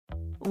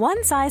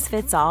One size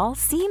fits all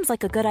seems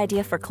like a good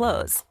idea for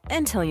clothes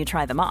until you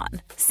try them on.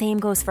 Same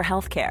goes for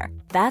healthcare.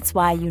 That's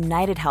why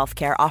United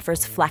Healthcare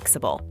offers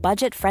flexible,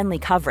 budget-friendly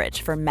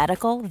coverage for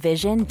medical,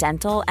 vision,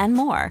 dental, and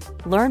more.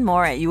 Learn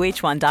more at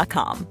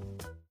uh1.com.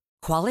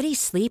 Quality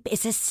sleep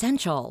is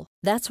essential.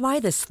 That's why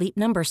the Sleep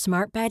Number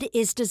Smart Bed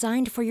is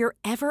designed for your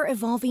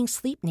ever-evolving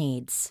sleep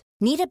needs.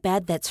 Need a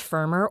bed that's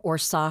firmer or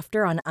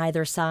softer on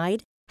either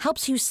side?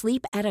 Helps you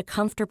sleep at a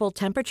comfortable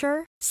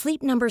temperature?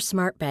 Sleep Number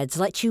Smart Beds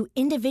let you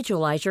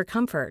individualize your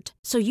comfort,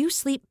 so you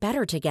sleep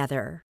better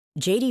together.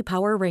 J.D.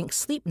 Power ranks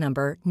Sleep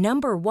Number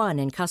number 1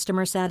 in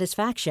customer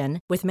satisfaction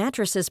with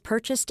mattresses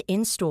purchased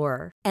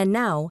in-store. And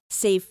now,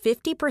 save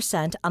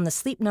 50% on the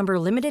Sleep Number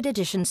Limited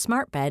Edition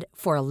Smart Bed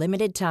for a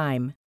limited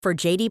time. For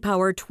J.D.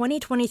 Power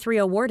 2023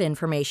 award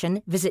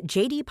information, visit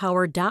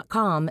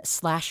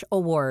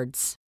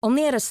jdpower.com/awards.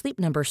 Only at a Sleep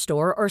Number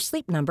store or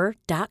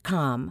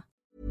sleepnumber.com.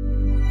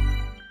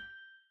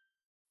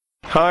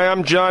 Hi,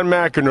 I'm John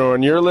McEnroe,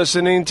 and you're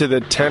listening to the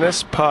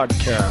Tennis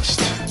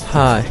Podcast.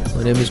 Hi,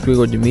 my name is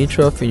Grigor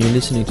Dimitrov, and you're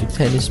listening to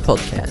Tennis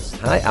Podcast.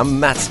 Hi, I'm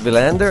Mats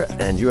Wilander,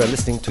 and you are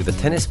listening to the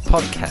Tennis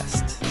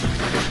Podcast.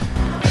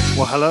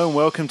 Well, hello and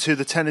welcome to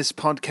the Tennis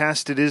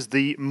Podcast. It is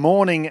the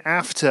morning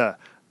after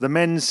the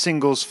men's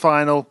singles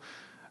final.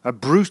 A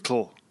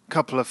brutal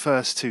couple of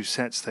first two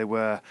sets they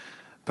were,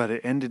 but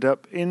it ended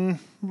up in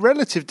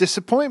relative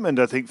disappointment,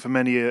 I think, for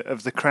many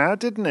of the crowd,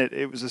 didn't it?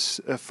 It was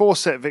a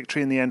 4-set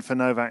victory in the end for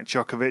Novak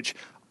Djokovic.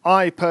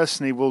 I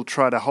personally will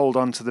try to hold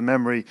on to the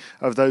memory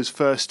of those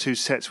first two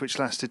sets, which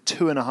lasted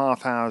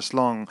 2.5 hours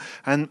long.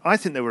 And I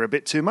think they were a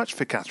bit too much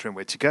for Catherine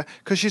Whitaker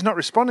because she's not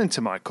responding to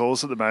my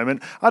calls at the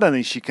moment. I don't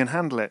think she can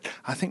handle it.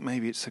 I think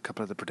maybe it's a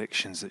couple of the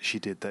predictions that she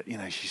did that,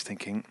 she's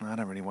thinking, I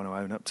don't really want to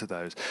own up to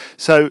those.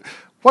 So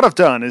what I've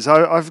done is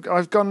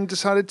I've gone and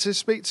decided to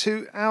speak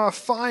to our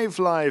 5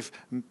 Live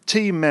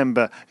team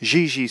member,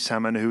 Gigi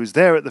Salmon, who was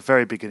there at the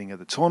very beginning of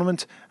the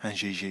tournament. And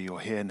Gigi, you're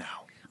here now.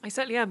 I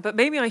certainly am, but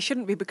maybe I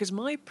shouldn't be because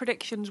my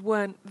predictions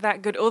weren't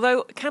that good.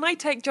 Although, can I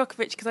take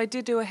Djokovic? Because I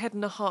did do a head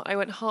and a heart. I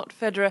went heart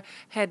Federer,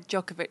 head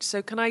Djokovic.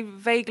 So can I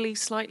vaguely,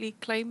 slightly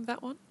claim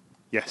that one?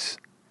 Yes,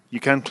 you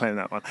can claim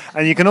that one.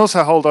 And you can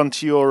also hold on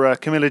to your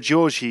Camilla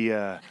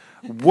Giorgi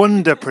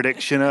wonder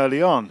prediction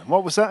early on.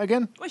 What was that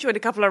again? Well, she went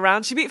a couple of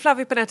rounds. She beat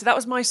Flavia Pennetta. That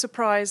was my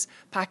surprise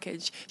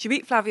package. She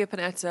beat Flavia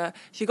Pennetta.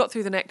 She got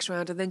through the next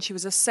round, and then she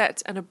was a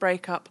set and a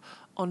breakup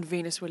on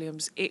Venus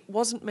Williams. It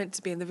wasn't meant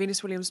to be, and the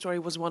Venus Williams story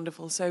was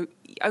wonderful. So,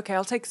 okay,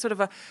 I'll take sort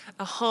of a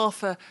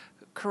half a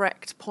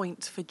correct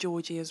point for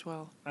Georgie as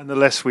well. And the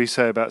less we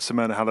say about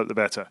Simona Halep, the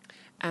better.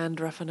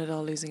 And Rafa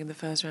Nadal losing in the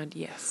first round,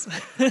 yes.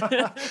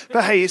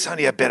 But hey, it's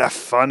only a bit of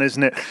fun,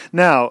 isn't it?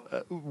 Now,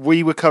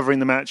 we were covering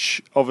the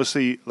match,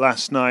 obviously,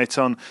 last night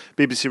on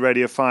BBC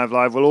Radio 5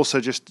 Live. We'll also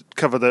just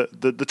cover the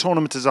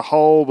tournament as a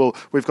whole.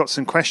 We've got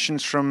some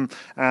questions from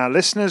our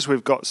listeners.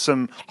 We've got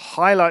some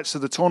highlights of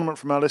the tournament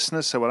from our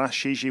listeners. So we'll ask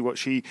Gigi what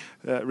she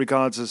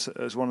regards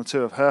as one or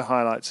two of her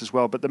highlights as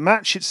well. But the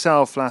match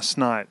itself last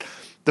night,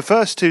 the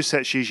first two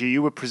sets, Gigi,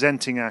 you were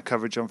presenting our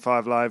coverage on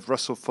 5 Live.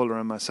 Russell Fuller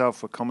and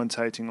myself were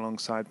commentating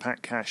alongside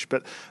Pat Cash.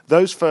 But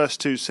those first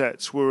two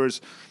sets were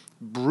as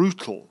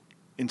brutal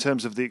in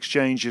terms of the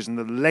exchanges and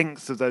the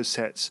length of those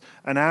sets.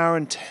 An hour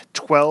and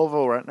 12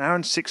 or an hour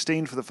and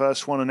 16 for the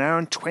first one, an hour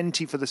and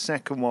 20 for the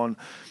second one.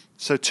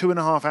 So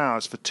 2.5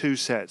 hours for two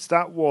sets.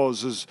 That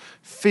was as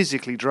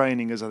physically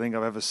draining as I think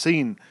I've ever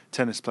seen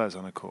tennis players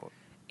on a court.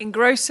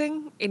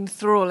 Engrossing,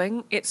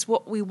 enthralling, it's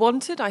what we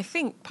wanted. I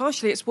think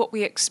partially it's what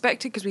we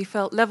expected because we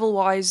felt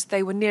level-wise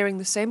they were nearing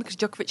the same because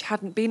Djokovic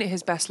hadn't been at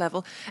his best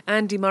level.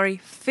 Andy Murray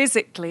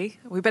physically,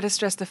 we better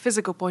stress the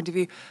physical point of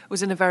view,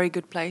 was in a very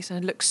good place and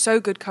had looked so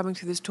good coming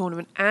through this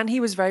tournament, and he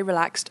was very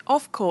relaxed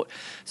off court.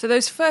 So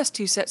those first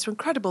two sets were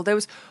incredible. There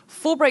was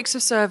 4 breaks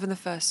of serve in the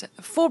first set,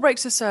 4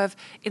 breaks of serve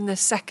in the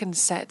second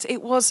set.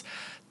 It was...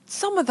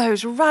 Some of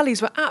those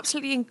rallies were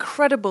absolutely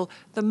incredible.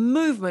 The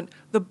movement,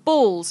 the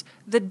balls,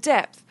 the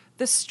depth,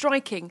 the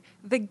striking,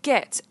 the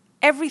get,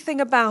 everything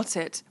about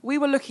it. We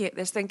were looking at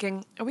this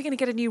thinking, are we going to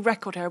get a new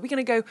record here? Are we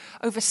going to go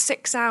over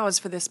 6 hours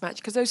for this match?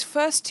 Because those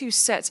first two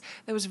sets,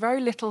 there was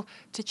very little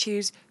to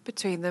choose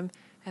between them.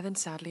 And then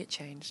sadly it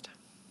changed.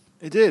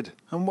 It did.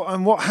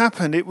 And what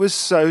happened, it was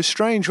so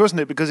strange,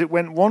 wasn't it? Because it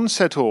went 1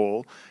 set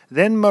all,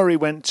 then Murray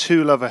went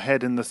 2-love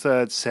ahead in the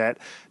third set.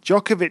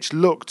 Djokovic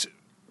looked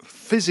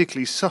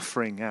physically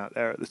suffering out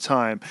there at the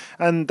time,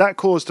 and that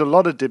caused a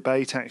lot of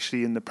debate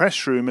actually in the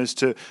press room as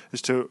to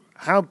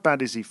how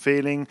bad is he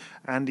feeling.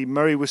 Andy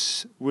Murray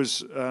was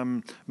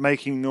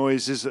making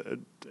noises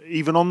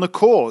even on the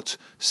court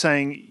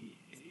saying,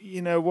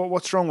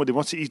 what's wrong with him?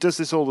 He does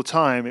this all the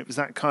time. It was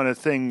that kind of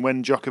thing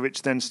when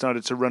Djokovic then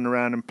started to run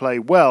around and play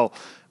well.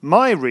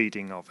 My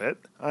reading of it,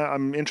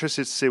 I'm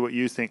interested to see what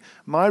you think.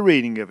 My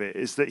reading of it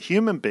is that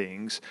human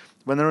beings,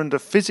 when they're under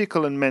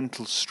physical and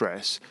mental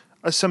stress,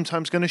 are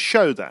sometimes going to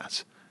show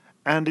that.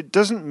 And it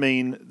doesn't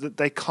mean that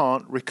they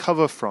can't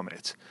recover from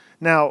it.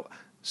 Now,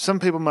 some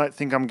people might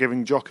think I'm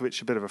giving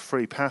Djokovic a bit of a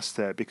free pass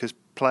there because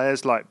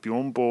players like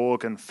Bjorn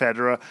Borg and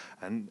Federer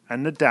and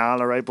Nadal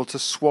are able to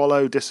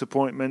swallow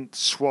disappointment,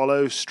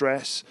 swallow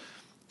stress,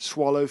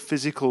 swallow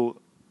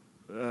physical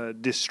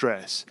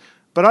distress.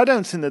 But I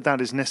don't think that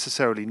is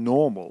necessarily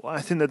normal.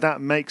 I think that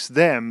makes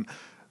them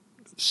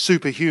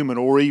superhuman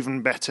or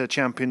even better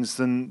champions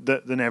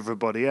than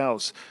everybody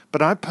else.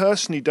 But I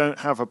personally don't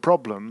have a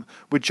problem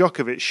with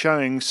Djokovic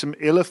showing some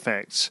ill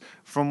effects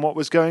from what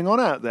was going on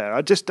out there.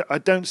 I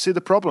don't see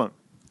the problem.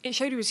 It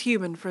showed he was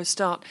human for a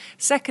start.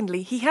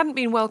 Secondly, he hadn't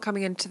been well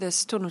coming into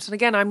this tournament. And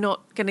again, I'm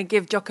not going to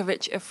give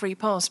Djokovic a free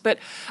pass, but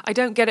I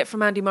don't get it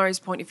from Andy Murray's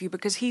point of view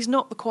because he's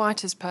not the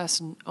quietest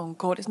person on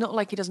court. It's not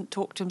like he doesn't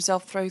talk to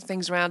himself, throw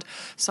things around.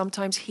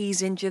 Sometimes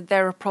he's injured.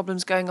 There are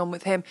problems going on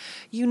with him.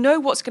 You know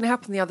what's going to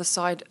happen the other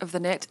side of the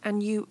net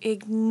and you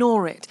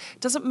ignore it.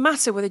 It doesn't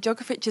matter whether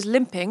Djokovic is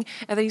limping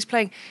and then he's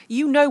playing.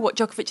 You know what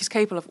Djokovic is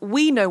capable of.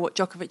 We know what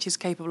Djokovic is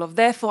capable of.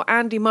 Therefore,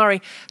 Andy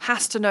Murray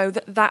has to know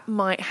that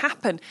might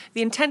happen.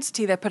 The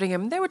intensity they're putting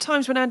him. There were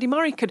times when Andy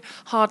Murray could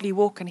hardly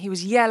walk and he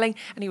was yelling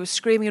and he was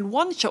screaming. In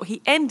one shot,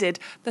 he ended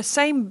the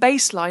same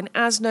baseline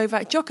as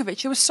Novak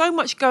Djokovic. There was so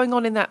much going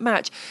on in that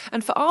match.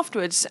 And for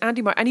afterwards,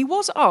 Andy Murray, and he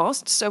was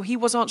asked, so he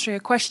was answering a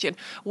question,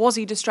 was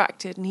he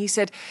distracted? And he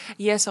said,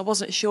 yes, I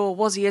wasn't sure.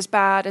 Was he as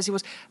bad as he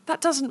was?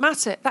 That doesn't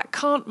matter. That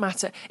can't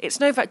matter.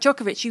 It's Novak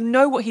Djokovic. You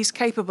know what he's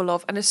capable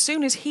of. And as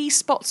soon as he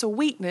spots a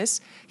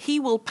weakness, he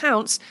will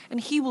pounce and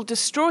he will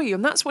destroy you.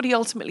 And that's what he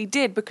ultimately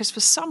did because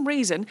for some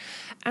reason,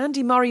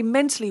 Andy Murray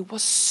mentally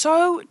was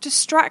so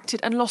distracted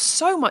and lost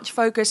so much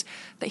focus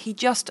that he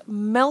just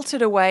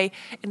melted away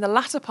in the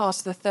latter part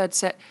of the third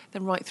set,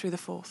 then right through the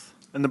fourth.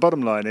 And the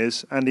bottom line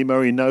is, Andy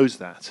Murray knows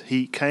that.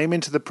 He came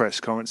into the press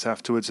conference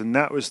afterwards, and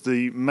that was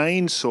the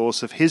main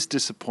source of his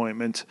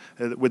disappointment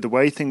with the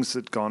way things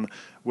had gone,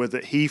 were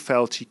that he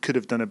felt he could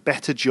have done a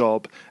better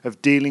job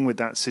of dealing with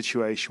that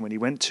situation when he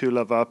went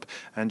 2-love up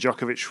and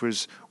Djokovic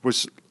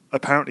was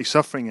apparently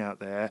suffering out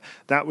there.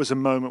 That was a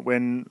moment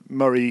when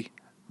Murray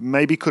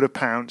maybe could have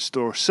pounced,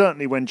 or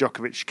certainly when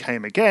Djokovic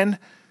came again,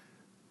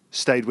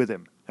 stayed with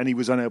him, and he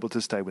was unable to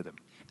stay with him.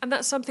 And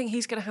that's something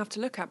he's going to have to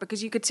look at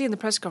because you could see in the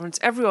press conference,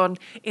 everyone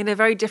in a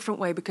very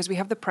different way because we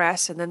have the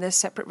press and then there's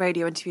separate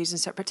radio interviews and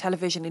separate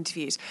television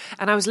interviews.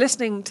 And I was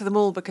listening to them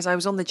all because I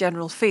was on the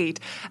general feed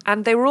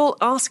and they were all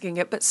asking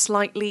it but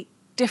slightly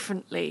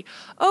differently.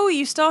 Oh,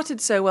 you started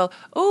so well.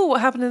 Oh,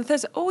 what happened in the third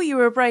set? Oh, you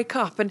were a break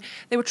up. And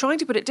they were trying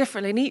to put it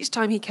differently. And each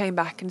time he came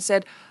back and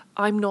said,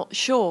 I'm not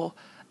sure.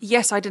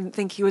 Yes, I didn't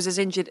think he was as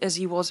injured as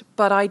he was,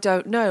 but I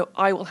don't know.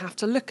 I will have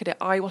to look at it.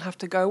 I will have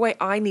to go away.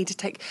 I need to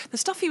take the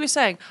stuff he was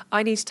saying.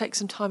 I need to take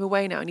some time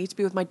away now. I need to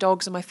be with my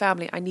dogs and my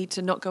family. I need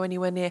to not go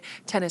anywhere near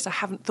tennis. I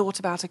haven't thought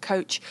about a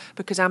coach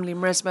because Amelie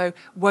Mresmo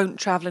won't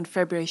travel in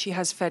February. She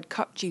has Fed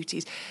Cup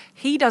duties.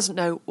 He doesn't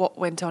know what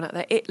went on out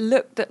there. It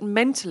looked that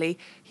mentally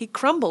he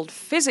crumbled.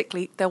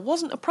 Physically, there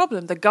wasn't a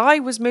problem. The guy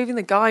was moving.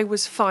 The guy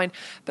was fine.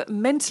 But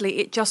mentally,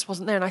 it just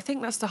wasn't there. And I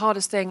think that's the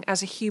hardest thing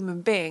as a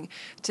human being,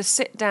 to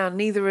sit down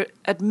and either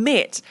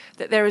admit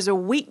that there is a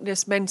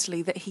weakness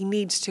mentally that he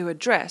needs to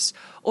address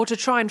or to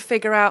try and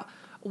figure out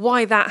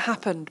why that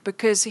happened,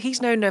 because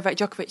he's known Novak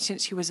Djokovic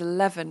since he was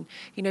 11.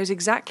 He knows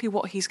exactly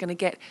what he's going to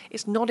get.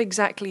 It's not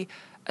exactly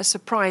a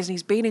surprise, and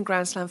he's been in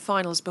Grand Slam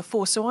finals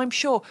before, so I'm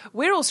sure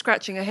we're all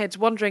scratching our heads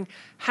wondering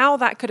how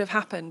that could have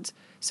happened.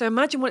 So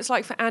imagine what it's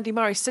like for Andy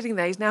Murray sitting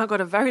there. He's now got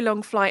a very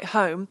long flight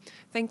home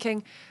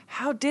thinking,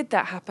 how did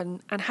that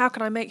happen and how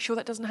can I make sure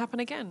that doesn't happen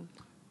again?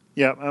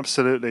 Yeah,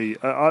 absolutely.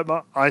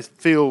 I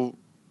feel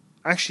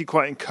actually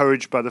quite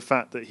encouraged by the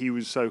fact that he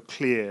was so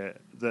clear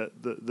that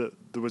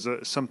there was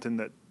something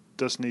that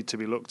does need to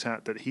be looked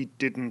at, that he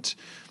didn't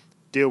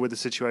deal with the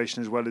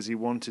situation as well as he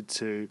wanted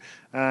to.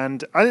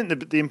 And I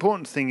think the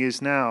important thing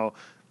is now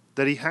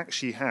that he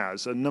actually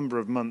has a number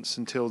of months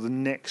until the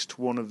next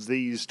one of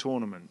these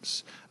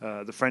tournaments,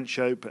 the French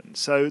Open.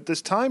 So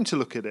there's time to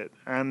look at it,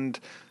 and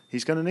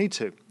he's going to need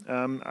to.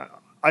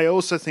 I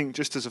also think,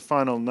 just as a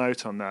final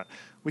note on that,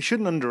 we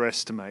shouldn't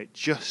underestimate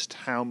just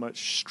how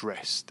much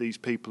stress these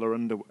people are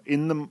under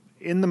in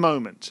the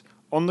moment,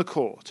 on the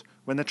court,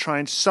 when they're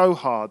trying so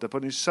hard, they're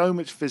putting so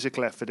much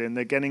physical effort in,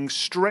 they're getting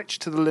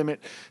stretched to the limit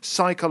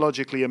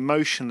psychologically,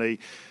 emotionally.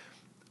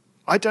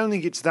 I don't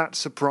think it's that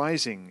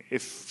surprising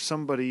if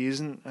somebody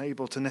isn't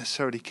able to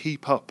necessarily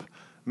keep up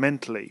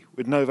mentally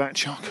with Novak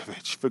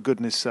Djokovic, for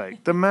goodness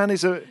sake. The man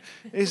is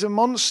a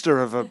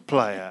monster of a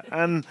player.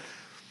 And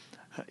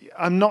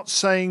I'm not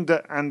saying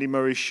that Andy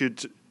Murray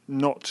should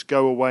not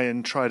go away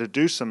and try to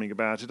do something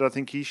about it. I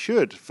think he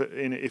should,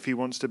 if he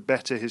wants to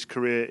better his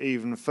career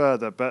even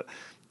further. But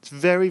it's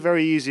very,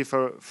 very easy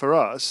for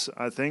us,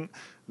 I think.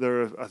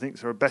 There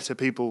are better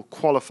people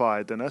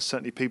qualified than us,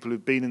 certainly people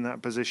who've been in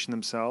that position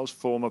themselves,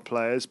 former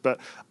players. But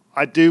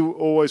I do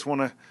always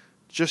want to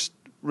just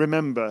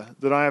remember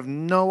that I have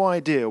no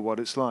idea what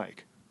it's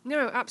like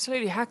No,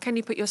 absolutely. How can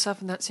you put yourself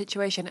in that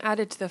situation?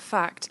 Added to the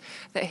fact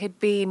that he'd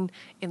been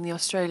in the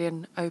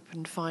Australian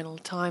Open final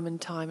time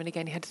and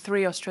again. He had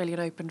 3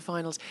 Australian Open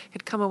finals.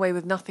 He'd come away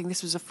with nothing.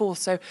 This was a 4th.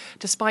 So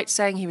despite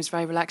saying he was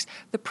very relaxed,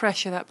 the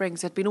pressure that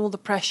brings, there'd been all the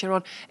pressure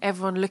on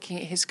everyone looking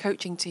at his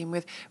coaching team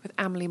with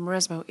Amelie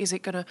Mauresmo. Is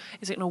it gonna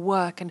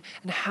work? And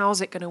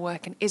how's it gonna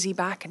work? And is he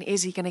back? And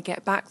is he gonna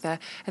get back there?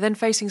 And then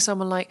facing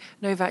someone like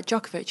Novak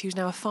Djokovic, who's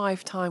now a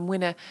 5-time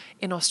winner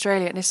in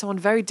Australia and is someone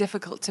very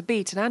difficult to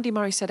beat. And Andy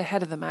Murray said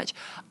ahead of the match,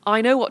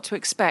 I know what to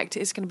expect.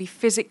 It's going to be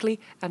physically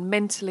and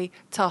mentally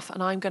tough,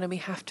 and I'm going to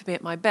have to be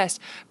at my best.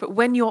 But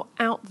when you're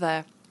out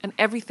there and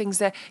everything's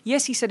there.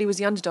 Yes, he said he was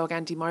the underdog,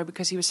 Andy Murray,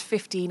 because he was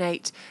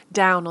 15-8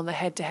 down on the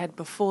head-to-head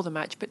before the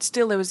match. But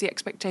still, there was the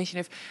expectation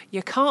of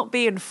you can't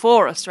be in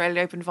 4 Australian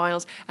Open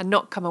finals and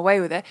not come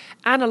away with it.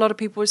 And a lot of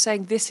people were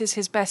saying this is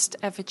his best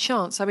ever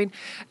chance. I mean,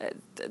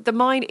 the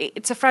mind,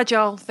 it's a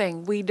fragile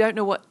thing. We don't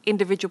know what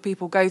individual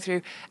people go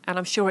through, and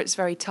I'm sure it's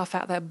very tough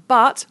out there.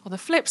 But on the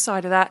flip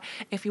side of that,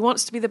 if he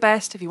wants to be the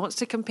best, if he wants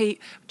to compete,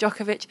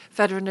 Djokovic,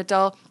 Federer,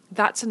 Nadal,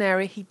 that's an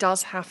area he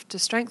does have to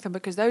strengthen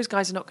because those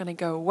guys are not going to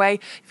go away.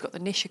 You've got the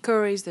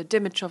Nishikuris, the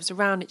Dimitrovs, the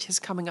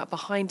Raonics coming up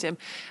behind him.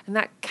 And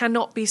that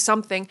cannot be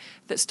something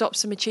that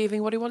stops him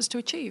achieving what he wants to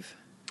achieve.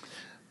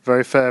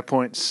 Very fair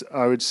points,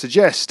 I would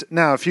suggest.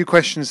 Now, a few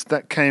questions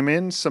that came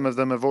in. Some of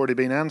them have already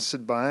been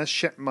answered by us.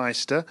 Shep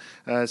Meister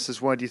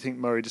says, why do you think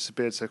Murray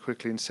disappeared so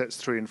quickly in sets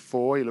 3 and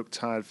 4? He looked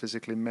tired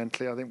physically and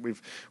mentally. I think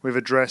we've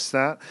addressed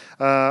that.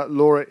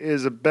 Laura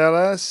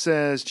Isabella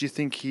says, do you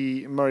think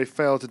Murray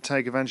failed to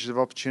take advantage of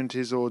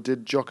opportunities, or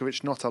did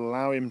Djokovic not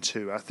allow him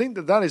to? I think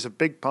that is a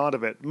big part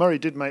of it. Murray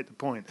did make the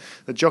point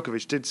that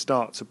Djokovic did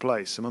start to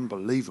play some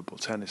unbelievable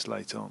tennis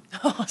late on.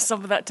 Oh,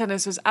 some of that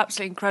tennis was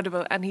absolutely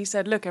incredible. And he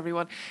said, look,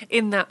 everyone,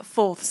 in that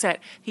 4th set,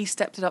 he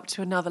stepped it up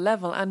to another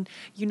level. And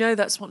you know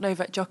that's what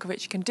Novak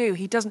Djokovic can do.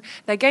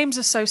 Their games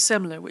are so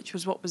similar, which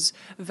was what was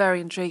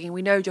very intriguing.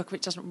 We know Djokovic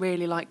doesn't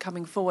really like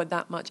coming forward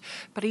that much,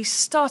 but he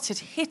started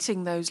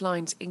hitting those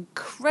lines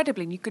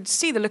incredibly. And you could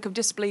see the look of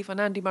disbelief on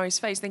Andy Murray's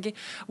face, thinking,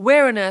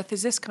 where on earth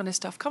is this kind of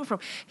stuff come from?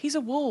 He's a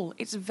wall.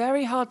 It's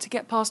very hard to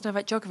get past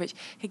Novak Djokovic.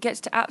 He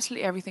gets to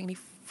absolutely everything and he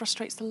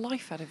frustrates the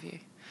life out of you.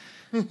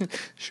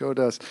 Sure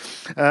does.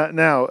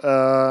 Now,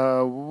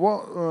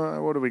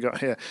 what do we got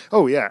here?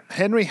 Oh, yeah.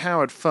 Henry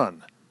Howard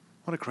Fun.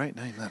 What a great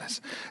name that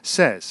is.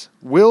 Says,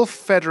 will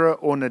Federer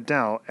or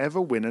Nadal ever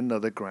win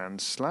another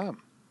Grand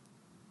Slam?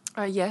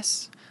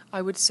 Yes.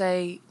 I would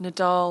say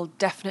Nadal,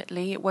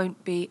 definitely. It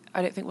won't be,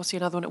 I don't think we'll see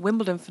another one at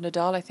Wimbledon for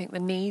Nadal. I think the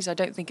knees, I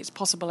don't think it's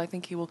possible. I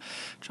think he will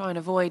try and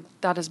avoid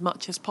that as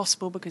much as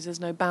possible because there's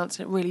no bounce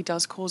and it really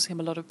does cause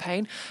him a lot of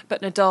pain.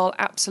 But Nadal,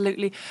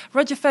 absolutely.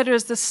 Roger Federer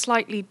is the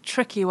slightly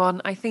tricky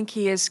one. I think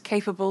he is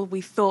capable.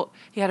 We thought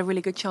he had a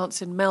really good chance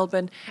in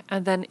Melbourne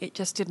and then it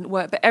just didn't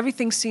work. But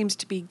everything seems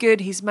to be good.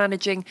 He's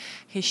managing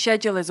his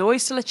schedule. There's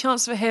always still a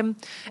chance for him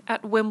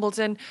at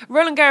Wimbledon.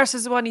 Roland Garros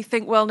is the one you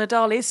think, well,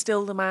 Nadal is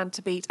still the man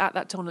to beat at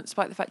that tournament,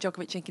 despite the fact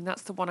Djokovic thinking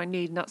that's the one I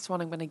need and that's the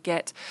one I'm going to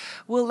get.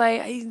 Will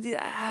they?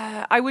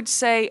 I would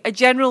say a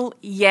general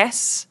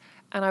yes,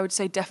 and I would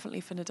say definitely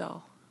for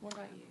Nadal. What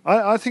about you?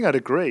 I think I'd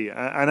agree.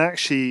 And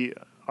actually,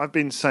 I've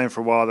been saying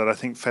for a while that I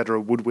think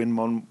Federer would win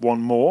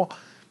one more.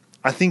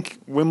 I think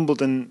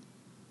Wimbledon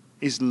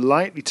is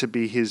likely to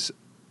be his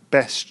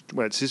best,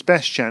 well, it's his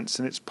best chance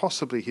and it's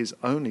possibly his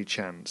only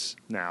chance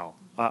now.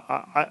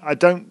 I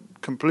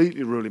don't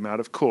completely rule him out,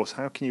 of course.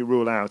 How can you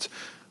rule out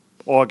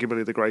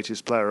arguably the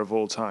greatest player of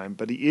all time?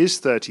 But he is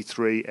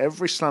 33.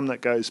 Every slam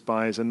that goes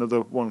by is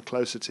another one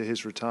closer to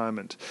his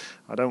retirement.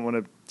 I don't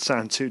want to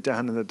sound too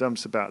down in the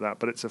dumps about that,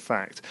 but it's a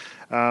fact.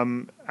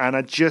 And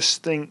I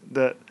just think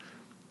that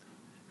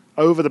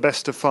over the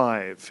best of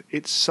 5,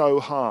 it's so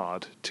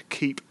hard to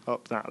keep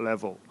up that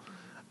level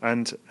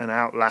and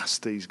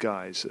outlast these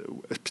guys,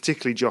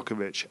 particularly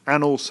Djokovic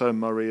and also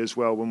Murray as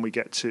well when we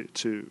get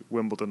to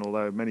Wimbledon,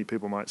 although many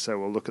people might say,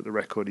 well, look at the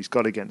record he's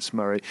got against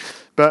Murray.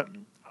 But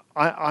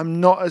I'm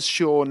not as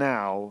sure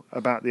now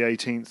about the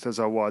 18th as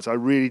I was. I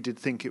really did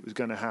think it was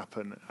going to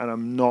happen, and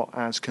I'm not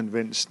as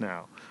convinced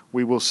now.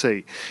 We will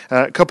see.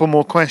 A couple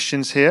more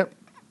questions here.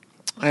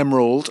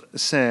 Emerald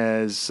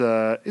says,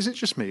 is it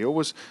just me, or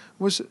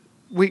was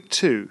week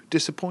 2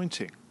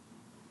 disappointing?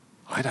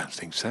 I don't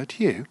think so.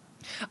 Do you?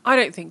 I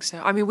don't think so.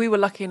 I mean, we were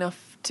lucky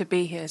enough to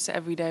be here, so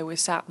every day we're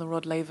sat in the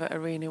Rod Laver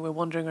Arena, we're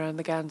wandering around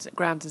the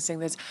grounds and seeing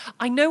this.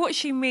 I know what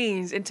she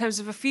means in terms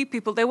of a few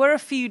people. There were a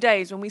few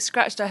days when we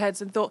scratched our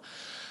heads and thought,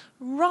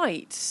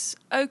 right,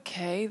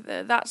 okay,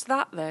 that's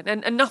that then.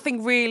 And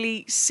nothing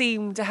really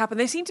seemed to happen.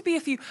 There seemed to be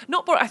a few,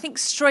 I think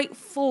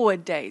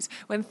straightforward days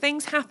when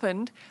things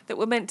happened that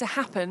were meant to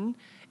happen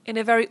in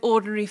a very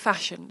ordinary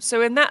fashion.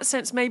 So in that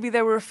sense, maybe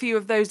there were a few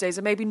of those days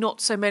and maybe not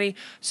so many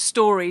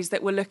stories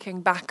that we're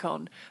looking back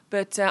on.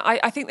 But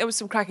I think there was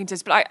some cracking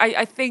tests. But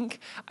I think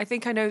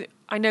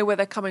I know where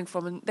they're coming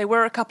from. And they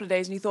were a couple of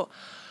days and you thought,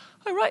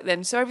 oh, right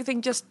then, so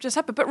everything just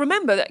happened. But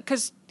remember that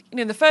because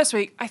in the first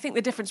week, I think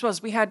the difference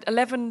was we had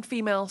 11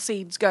 female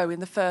seeds go in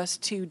the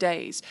first 2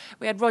 days.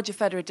 We had Roger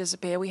Federer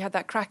disappear. We had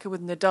that cracker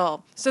with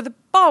Nadal. So the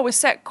bar was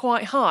set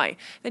quite high.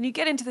 Then you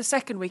get into the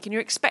second week and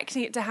you're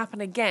expecting it to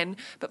happen again,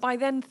 but by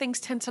then things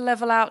tend to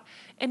level out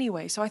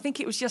anyway. So I think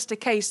it was just a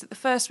case that the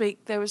first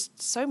week there was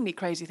so many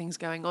crazy things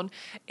going on.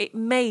 It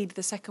made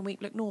the second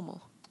week look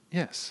normal.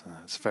 Yes,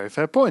 that's a very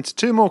fair point.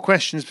 2 more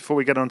questions before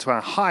we get on to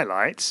our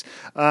highlights.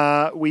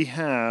 We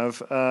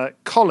have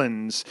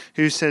Collins,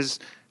 who says,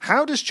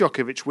 how does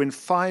Djokovic win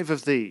 5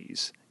 of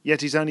these,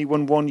 yet he's only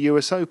won 1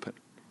 US Open?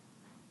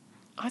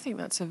 I think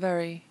that's a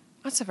very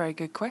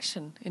good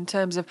question in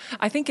terms of,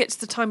 I think it's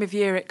the time of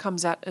year it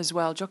comes at as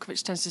well.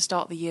 Djokovic tends to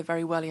start the year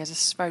very well. He has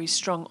a very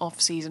strong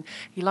off-season.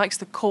 He likes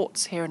the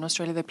courts here in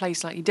Australia. They play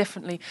slightly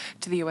differently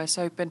to the US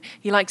Open.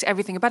 He likes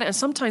everything about it. And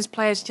sometimes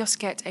players just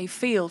get a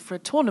feel for a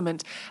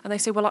tournament and they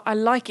say, well, I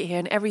like it here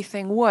and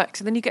everything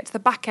works. And then you get to the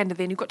back end of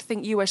it and you've got to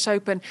think US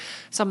Open.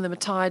 Some of them are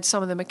tired.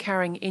 Some of them are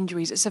carrying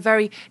injuries. It's a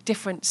very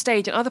different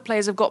stage. And other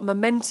players have got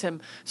momentum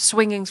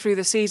swinging through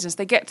the seasons.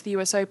 They get to the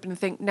US Open and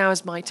think, now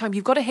is my time.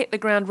 You've got to hit the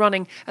ground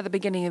running at the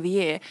beginning of the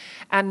year,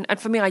 and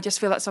for me I just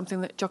feel that's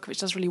something that Djokovic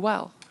does really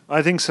well.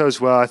 I think so as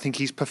well. I think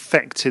he's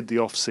perfected the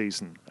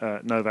off-season,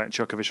 Novak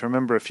Djokovic. I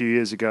remember a few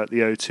years ago at the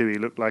O2 he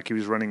looked like he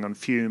was running on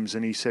fumes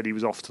and he said he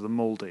was off to the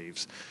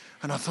Maldives,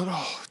 and I thought,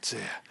 oh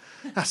dear,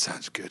 that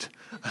sounds good.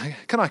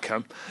 Can I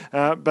come?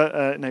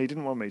 But no, he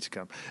didn't want me to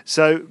come.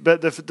 So,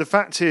 but the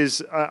fact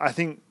is, I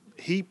think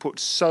he put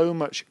so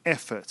much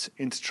effort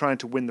into trying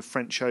to win the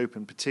French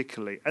Open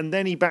particularly, and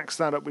then he backs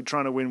that up with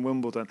trying to win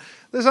Wimbledon.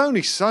 There's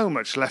only so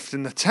much left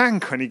in the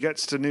tank when he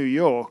gets to New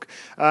York.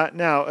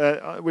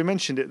 Now, we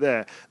mentioned it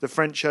there, the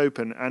French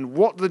Open, and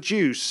what the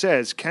juice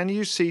says, can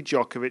you see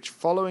Djokovic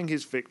following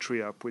his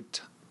victory up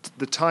with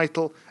the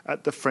title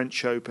at the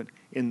French Open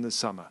in the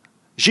summer?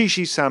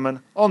 Gigi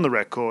Salmon, on the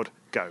record,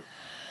 go.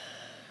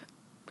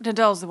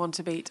 Nadal's the one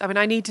to beat. I mean,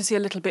 I need to see a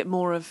little bit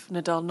more of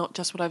Nadal, not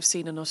just what I've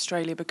seen in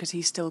Australia, because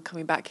he's still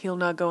coming back. He'll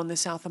now go on the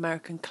South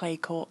American clay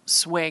court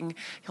swing.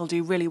 He'll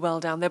do really well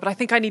down there. But I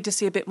think I need to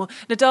see a bit more.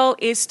 Nadal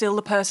is still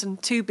the person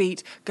to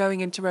beat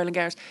going into Roland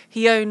Garros.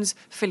 He owns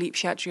Philippe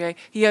Chatrier.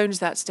 He owns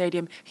that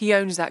stadium. He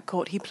owns that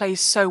court. He plays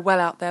so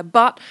well out there.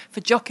 But for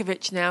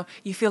Djokovic now,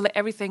 you feel that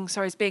everything,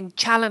 is being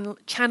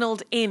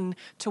channeled in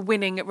to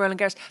winning at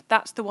Roland Garros.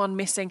 That's the one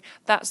missing.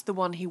 That's the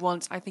one he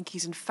wants. I think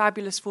he's in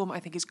fabulous form.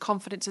 I think his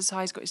confidence is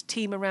high. He's got his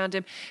team around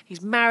him.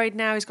 He's married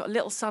now. He's got a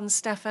little son,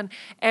 Stefan.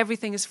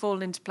 Everything has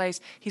fallen into place.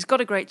 He's got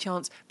a great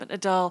chance, but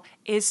Nadal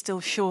is still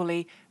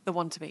surely the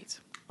one to beat.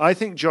 I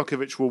think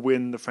Djokovic will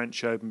win the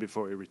French Open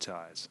before he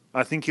retires.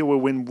 I think he will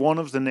win one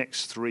of the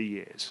next 3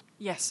 years.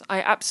 Yes,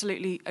 I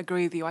absolutely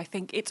agree with you. I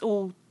think it's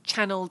all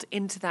channeled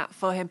into that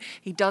for him.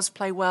 He does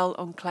play well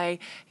on clay.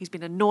 Everyone's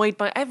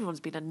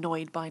been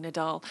annoyed by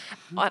Nadal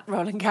at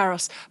Roland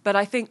Garros. But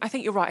I think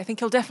you're right. I think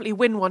he'll definitely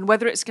win one,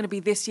 whether it's going to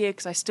be this year,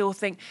 because I still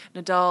think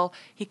Nadal,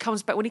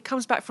 when he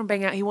comes back from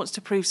being out, he wants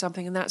to prove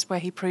something, and that's where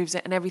he proves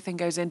it, and everything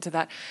goes into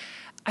that.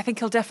 I think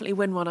he'll definitely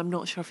win one. I'm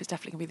not sure if it's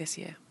definitely going to be this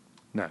year.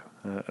 No,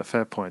 a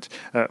fair point.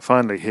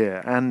 Finally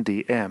here,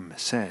 Andy M.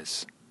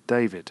 says,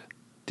 David,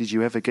 did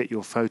you ever get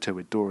your photo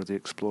with Dora the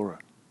Explorer?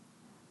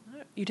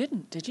 You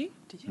didn't, did you?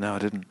 No, I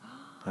didn't.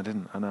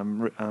 And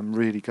I'm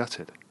really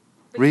gutted.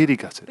 Really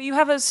gutted. But you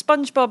have a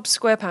SpongeBob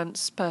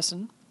SquarePants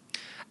person,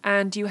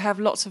 and you have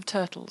lots of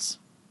turtles.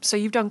 So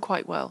you've done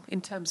quite well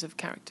in terms of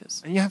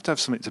characters. And you have to have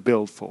something to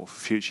build for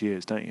future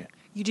years, don't you?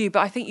 You do, but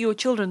I think your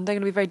children, they're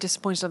going to be very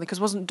disappointed on it, because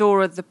wasn't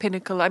Dora the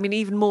pinnacle? I mean,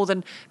 even more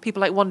than people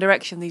like One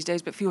Direction these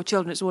days, but for your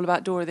children, it's all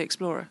about Dora the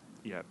Explorer.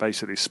 Yeah,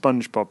 basically,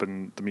 SpongeBob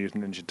and the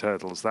Mutant Ninja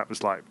Turtles, that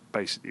was like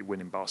basically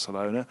winning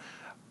Barcelona,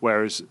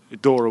 whereas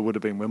Dora would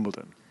have been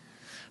Wimbledon.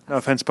 No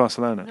offence,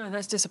 Barcelona. No,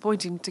 that's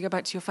disappointing to go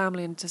back to your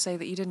family and to say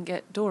that you didn't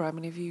get Dora. I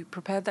mean, have you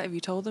prepared that? Have you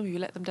told them? Have you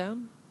let them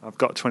down? I've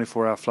got a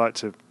 24-hour flight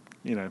to,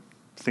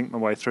 think my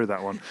way through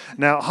that one.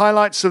 Now,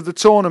 highlights of the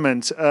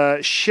tournament.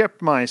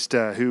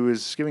 Shepmeister, who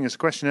was giving us a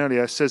question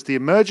earlier, says the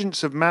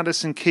emergence of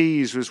Madison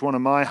Keys was one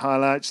of my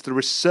highlights. The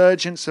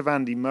resurgence of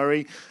Andy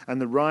Murray and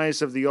the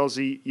rise of the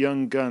Aussie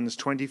young guns.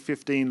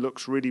 2015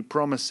 looks really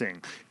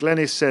promising.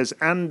 Glennis says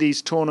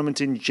Andy's tournament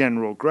in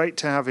general. Great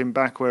to have him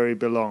back where he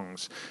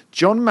belongs.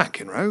 John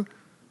McEnroe,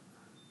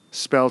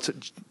 spelt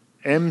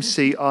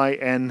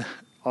McInroe,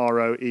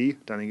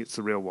 don't think it's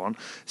the real one,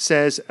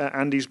 says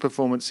Andy's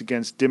performance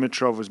against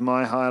Dimitrov was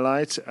my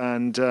highlight.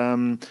 And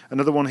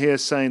another one here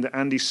saying that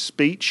Andy's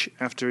speech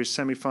after his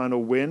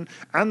semi-final win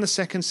and the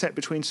second set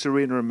between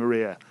Serena and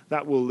Maria,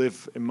 that will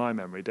live in my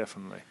memory,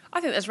 definitely. I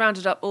think that's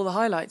rounded up all the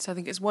highlights. I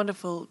think it's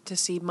wonderful to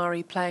see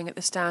Murray playing at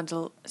the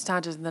standard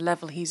and the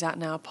level he's at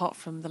now, apart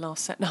from the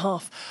last set and a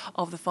half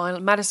of the final.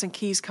 Madison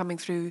Keys coming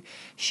through.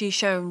 She's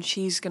shown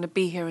she's going to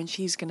be here and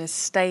she's going to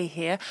stay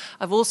here.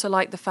 I've also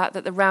liked the fact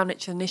that the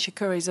Raonic and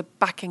Nishikuris are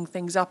backing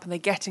things up and they're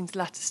getting to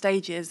latter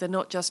stages. They're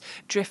not just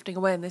drifting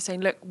away, and they're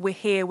saying, look, we're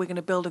here, we're going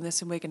to build on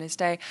this and we're going to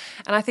stay.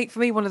 And I think for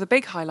me, one of the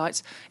big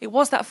highlights, it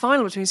was that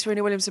final between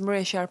Serena Williams and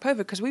Maria Sharapova,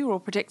 because we were all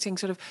predicting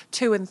sort of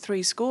 2 and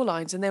 3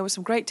 scorelines, and there was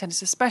some great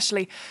tennis, especially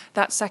especially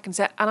that second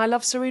set. And I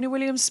love Serena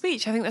Williams'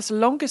 speech. I think that's the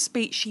longest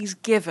speech she's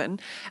given.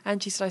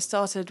 And she said, I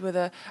started with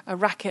a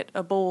racket,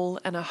 a ball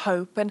and a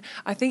hope. And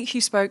I think she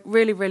spoke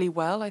really, really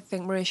well. I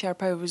think Maria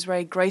Sharapova was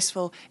very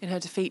graceful in her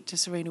defeat to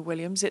Serena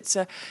Williams. It's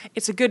a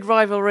good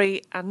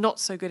rivalry and not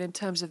so good in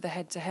terms of the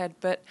head-to-head.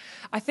 But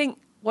I think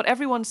what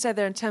everyone said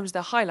there in terms of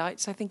the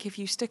highlights, I think if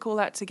you stick all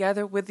that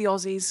together with the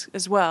Aussies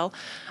as well,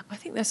 I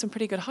think there's some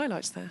pretty good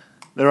highlights there.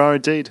 There are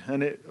indeed,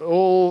 and it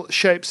all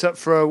shapes up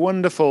for a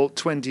wonderful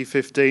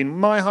 2015.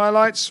 My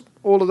highlights,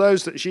 all of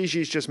those that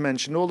Gigi's just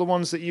mentioned, all the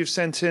ones that you've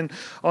sent in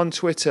on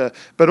Twitter,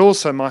 but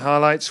also my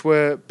highlights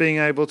were being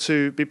able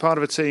to be part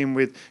of a team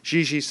with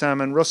Gigi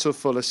Salmon, Russell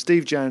Fuller,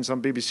 Steve Jones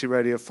on BBC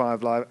Radio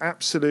 5 Live.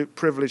 Absolute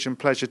privilege and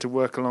pleasure to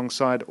work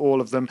alongside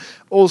all of them.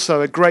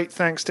 Also, a great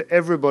thanks to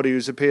everybody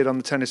who's appeared on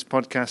the Tennis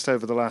Podcast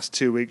over the last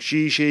 2 weeks.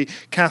 Gigi,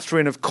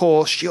 Catherine, of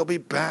course, she'll be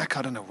back.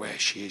 I don't know where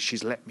she is.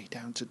 She's let me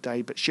down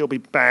today, but she'll be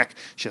back.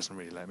 She hasn't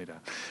really let me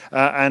down.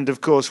 And, of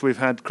course, we've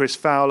had Chris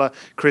Fowler,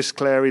 Chris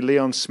Clary,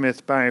 Leon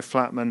Smith, Barry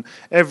Flatman,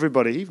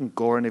 everybody, even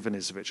Goran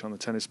Ivanisevic on the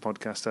Tennis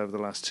Podcast over the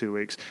last 2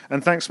 weeks.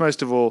 And thanks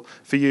most of all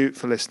for you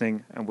for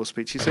listening, and we'll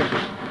speak to you soon.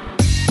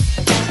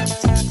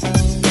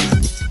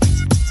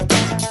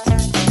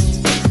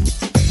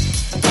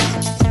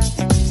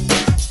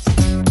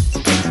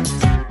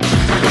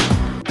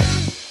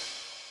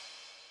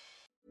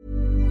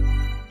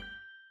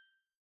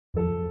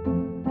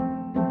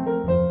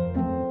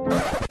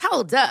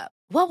 Hold up.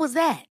 What was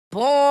that?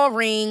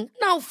 Boring.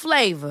 No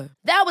flavor.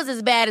 That was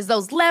as bad as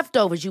those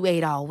leftovers you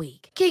ate all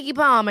week. Keke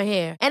Palmer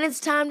here, and it's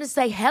time to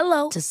say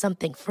hello to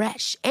something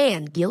fresh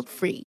and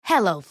guilt-free.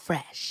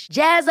 HelloFresh.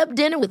 Jazz up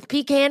dinner with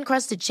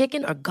pecan-crusted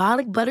chicken or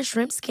garlic butter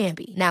shrimp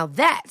scampi. Now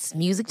that's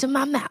music to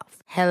my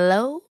mouth.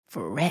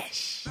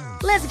 HelloFresh.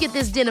 Let's get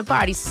this dinner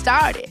party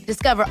started.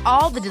 Discover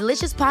all the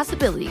delicious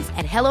possibilities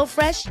at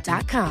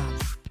HelloFresh.com.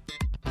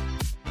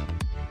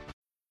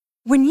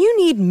 When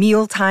you need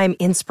mealtime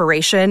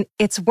inspiration,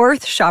 it's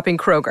worth shopping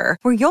Kroger,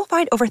 where you'll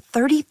find over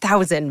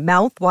 30,000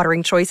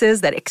 mouth-watering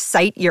choices that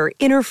excite your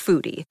inner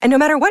foodie. And no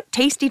matter what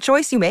tasty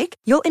choice you make,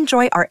 you'll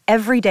enjoy our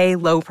everyday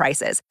low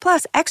prices,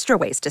 plus extra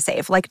ways to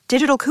save, like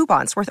digital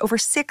coupons worth over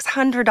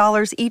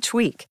 $600 each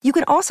week. You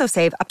can also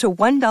save up to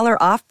 $1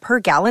 off per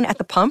gallon at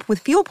the pump with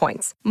fuel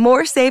points.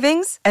 More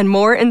savings and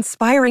more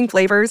inspiring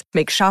flavors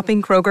make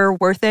shopping Kroger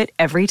worth it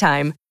every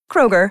time.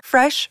 Kroger,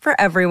 fresh for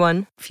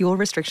everyone. Fuel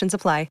restrictions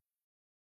apply.